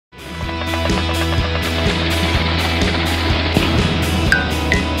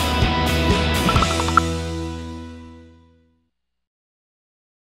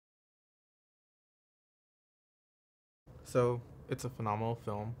So it's a phenomenal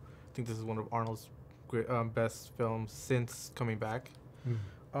film. I think this is one of Arnold's best films since coming back.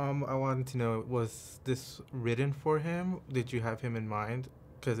 I wanted to know, was this written for him? Did you have him in mind?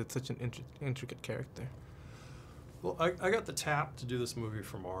 Because it's such an intricate character. Well, I got the tap to do this movie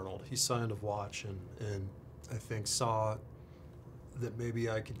from Arnold. He signed a watch and I think saw that maybe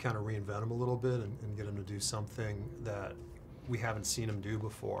I could kind of reinvent him a little bit and get him to do something that we haven't seen him do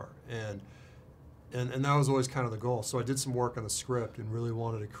before. And that was always kind of the goal. So I did some work on the script and really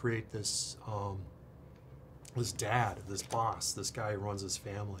wanted to create this this dad, this boss, this guy who runs his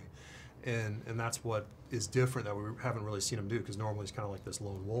family. And that's what is different that we haven't really seen him do, because normally he's kind of like this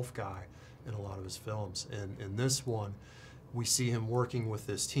lone wolf guy in a lot of his films. And in this one, we see him working with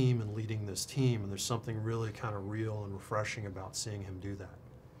this team and leading this team, and there's something really kind of real and refreshing about seeing him do that.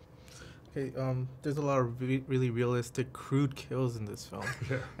 Okay, there's a lot of really realistic, crude kills in this film,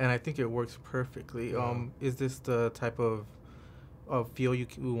 Yeah. and I think it works perfectly. Yeah. Is this the type of feel you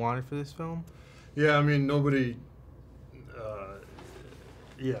wanted for this film? Yeah, I mean, nobody,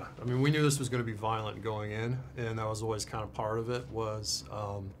 yeah, I mean, we knew this was going to be violent going in, and that was always kind of part of it, was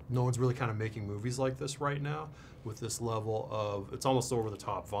no one's really kind of making movies like this right now with this level of, it's almost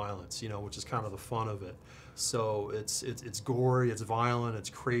over-the-top violence, you know, which is kind of the fun of it. So it's gory, it's violent, it's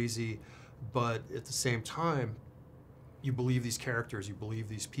crazy, but at the same time, you believe these characters, you believe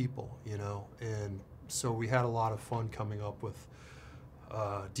these people, you know, and so we had a lot of fun coming up with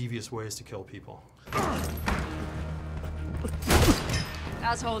devious ways to kill people.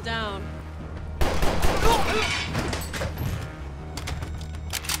 Asshole down.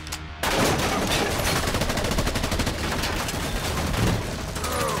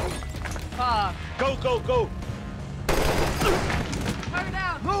 Fuck. Go, go, go! Turn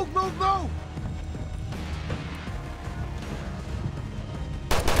down. Move, move, move!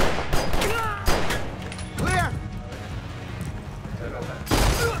 Clear!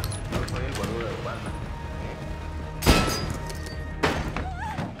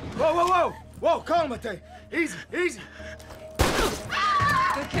 Whoa, whoa, whoa! Whoa, calmate! Easy, easy!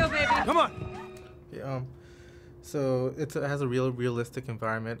 Good kill, baby. Come on! Yeah, so it has a realistic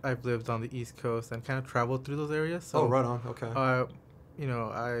environment. I've lived on the East Coast and kind of traveled through those areas. So, Oh, right on, okay. You know,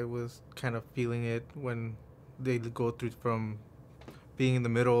 I was kind of feeling it when they go through from being in the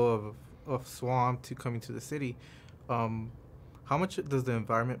middle of swamp to coming to the city. How much does the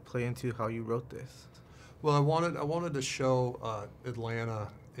environment play into how you wrote this? Well, I wanted to show Atlanta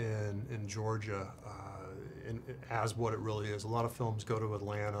in Georgia as what it really is. A lot of films go to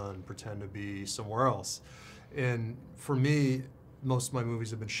Atlanta and pretend to be somewhere else. And for me, most of my movies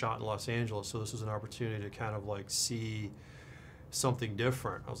have been shot in Los Angeles, so this was an opportunity to kind of like see something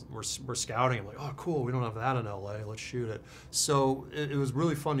different. We're scouting. I'm like, oh, cool, we don't have that in LA, let's shoot it. So it was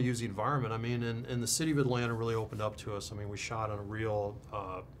really fun to use the environment. I mean, and the city of Atlanta really opened up to us. I mean, we shot on a real,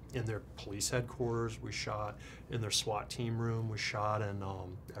 in their police headquarters, we shot in their SWAT team room, we shot in,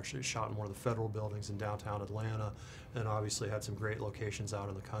 actually shot in one of the federal buildings in downtown Atlanta, and obviously had some great locations out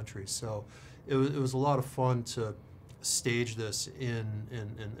in the country. So it was a lot of fun to stage this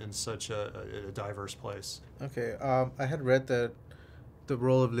in such a diverse place. Okay, I had read that the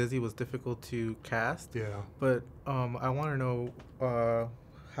role of Lizzie was difficult to cast. Yeah. But I want to know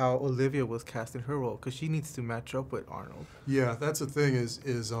how Olivia was cast in her role, because she needs to match up with Arnold. Yeah, that's the thing is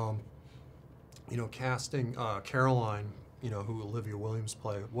you know, casting Caroline, you know, who Olivia Williams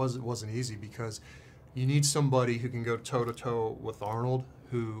played, wasn't easy, because you need somebody who can go toe to toe with Arnold,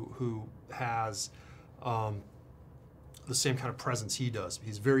 who has the same kind of presence he does.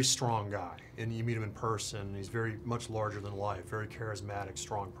 He's a very strong guy, and you meet him in person, he's very much larger than life, very charismatic,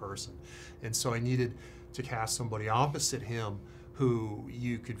 strong person. And so I needed to cast somebody opposite him who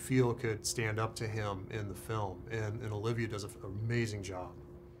you could feel could stand up to him in the film. And Olivia does an amazing job.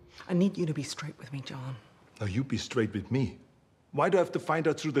 I need you to be straight with me, John. Now you be straight with me. Why do I have to find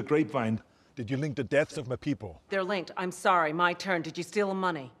out through the grapevine? Did you link the deaths of my people? They're linked. I'm sorry. My turn. Did you steal the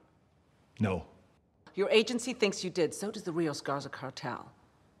money? No. Your agency thinks you did. So does the Rios Garza cartel.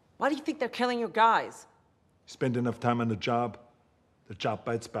 Why do you think they're killing your guys? Spend enough time on the job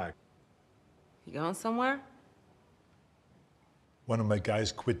bites back. You going somewhere? One of my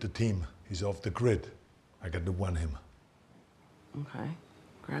guys quit the team. He's off the grid. I got to want him. Okay.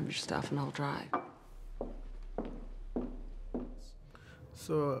 Grab your stuff and I'll drive.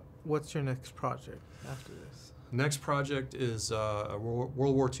 So what's your next project after this? Next project is a World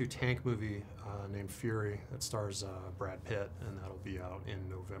War II tank movie named Fury that stars Brad Pitt, and that'll be out in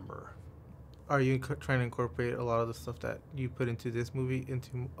November. Are you trying to incorporate a lot of the stuff that you put into this movie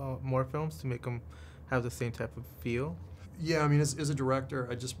into more films to make them have the same type of feel? Yeah, I mean, as a director,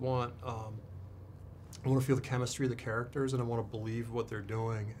 I just want I want to feel the chemistry of the characters, and I want to believe what they're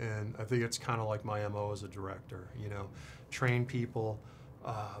doing. And I think it's kind of like my MO as a director, you know, train people,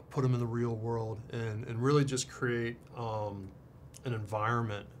 put them in the real world, and really just create an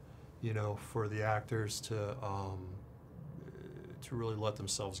environment, you know, for the actors to really let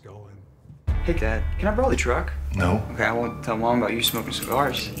themselves go in. Hey, Dad, can I borrow the truck? No. Okay, I won't tell Mom about you smoking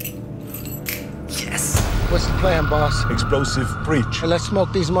cigars. Yes! What's the plan, boss? Explosive breach. Hey, let's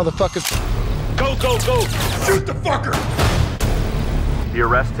smoke these motherfuckers. Go, go, go! Shoot the fucker! The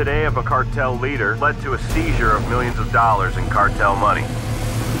arrest today of a cartel leader led to a seizure of millions of dollars in cartel money.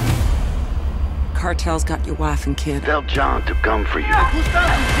 Cartel's got your wife and kid. Tell John to come for you. I'm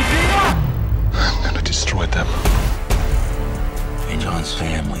gonna destroy them. And John's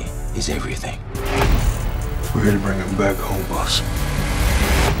family is everything. We're here to bring him back home, boss.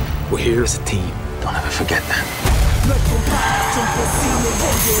 We're here as a team. Don't ever forget that.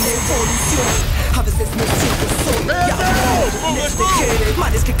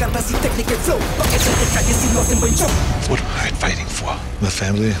 What am I fighting for? My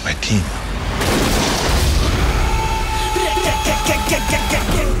family and my team.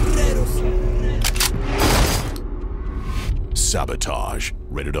 Sabotage.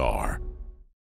 Rated R.